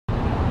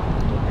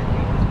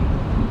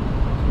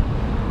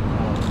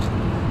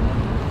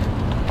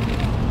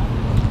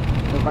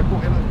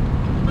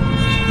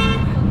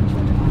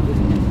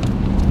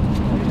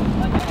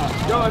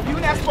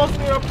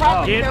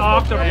Get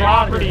off the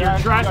property. You're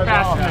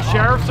trespassing. The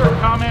sheriffs are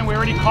coming. We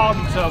already called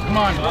them, so come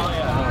on.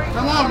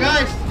 Come on,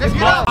 guys. Let's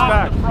get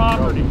Off the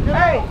property.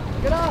 Hey,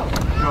 get out.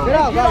 Get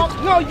out,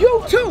 guys. No,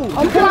 you too.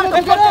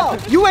 Get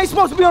out. You ain't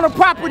supposed to be on the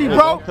property,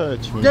 bro.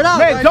 Get out.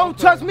 Man, don't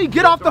touch me.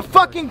 Get off the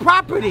fucking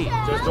property. Get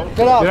out.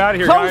 Get out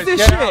of here, guys. Close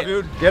this shit. Out,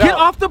 dude. Get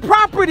off the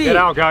property. Get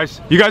out, guys.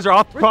 You guys are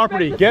off the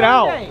property. Get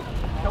out.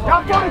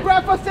 Y'all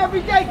photograph us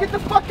every day. Get the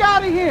fuck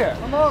out of here.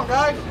 Come on,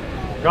 guys.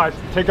 Guys,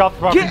 take off the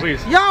property,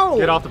 please. Yo.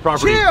 Get off the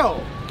property.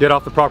 Chill. Get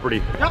off the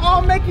property. Y'all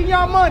all making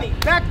y'all money.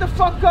 Back the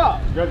fuck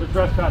up. You guys are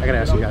trespassing. I gotta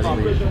ask you guys to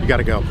leave. You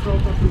gotta go.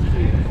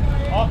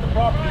 Off the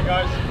property,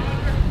 guys.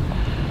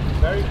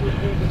 Very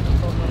quickly.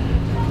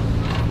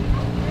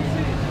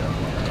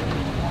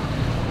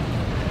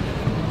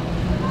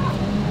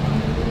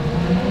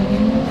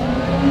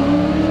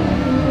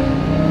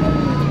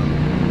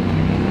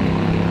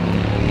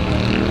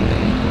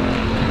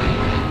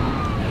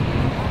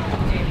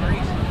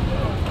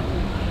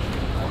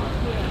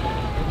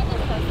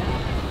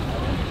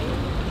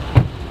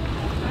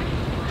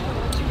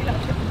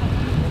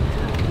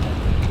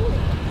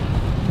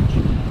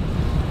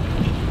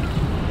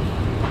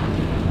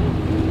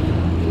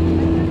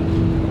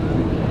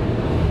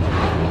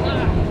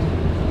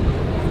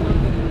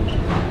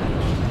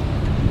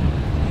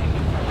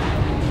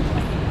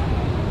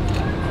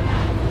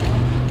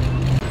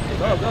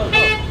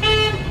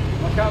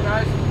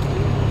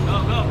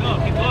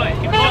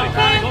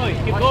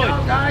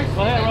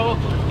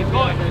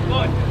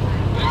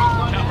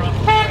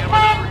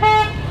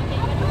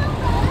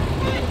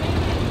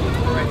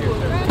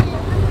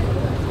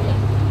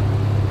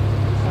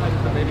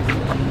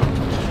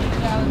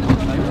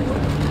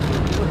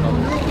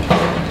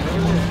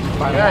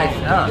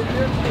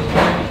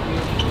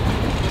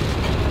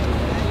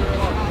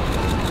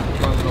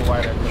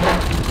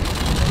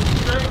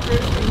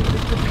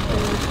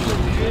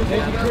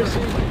 Thank you,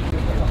 Chrissy.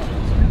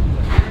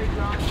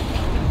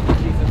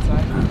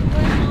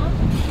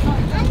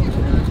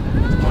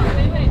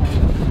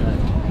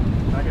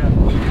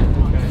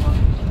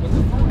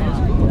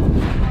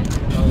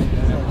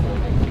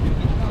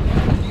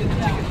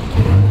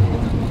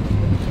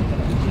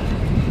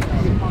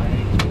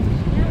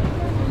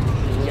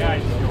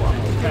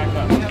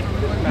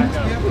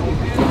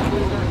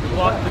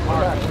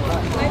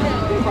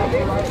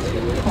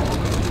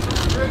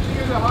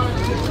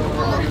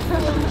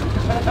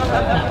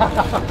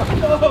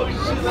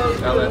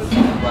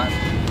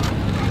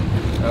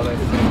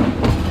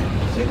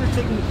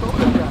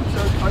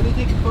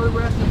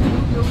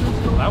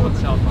 That would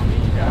sell for me,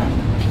 you guys.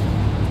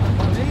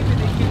 Maybe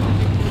they can't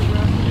take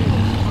photographs.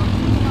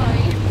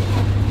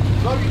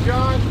 Love you,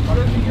 John.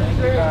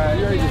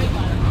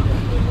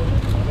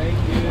 Thank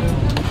you.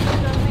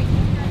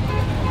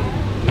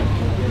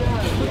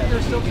 Look,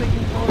 they're still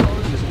taking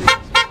photos.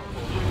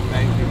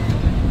 Thank you.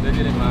 They're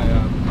getting my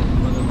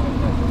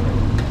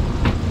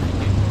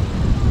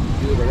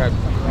Dude, I got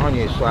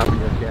Kanye slapping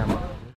your camera.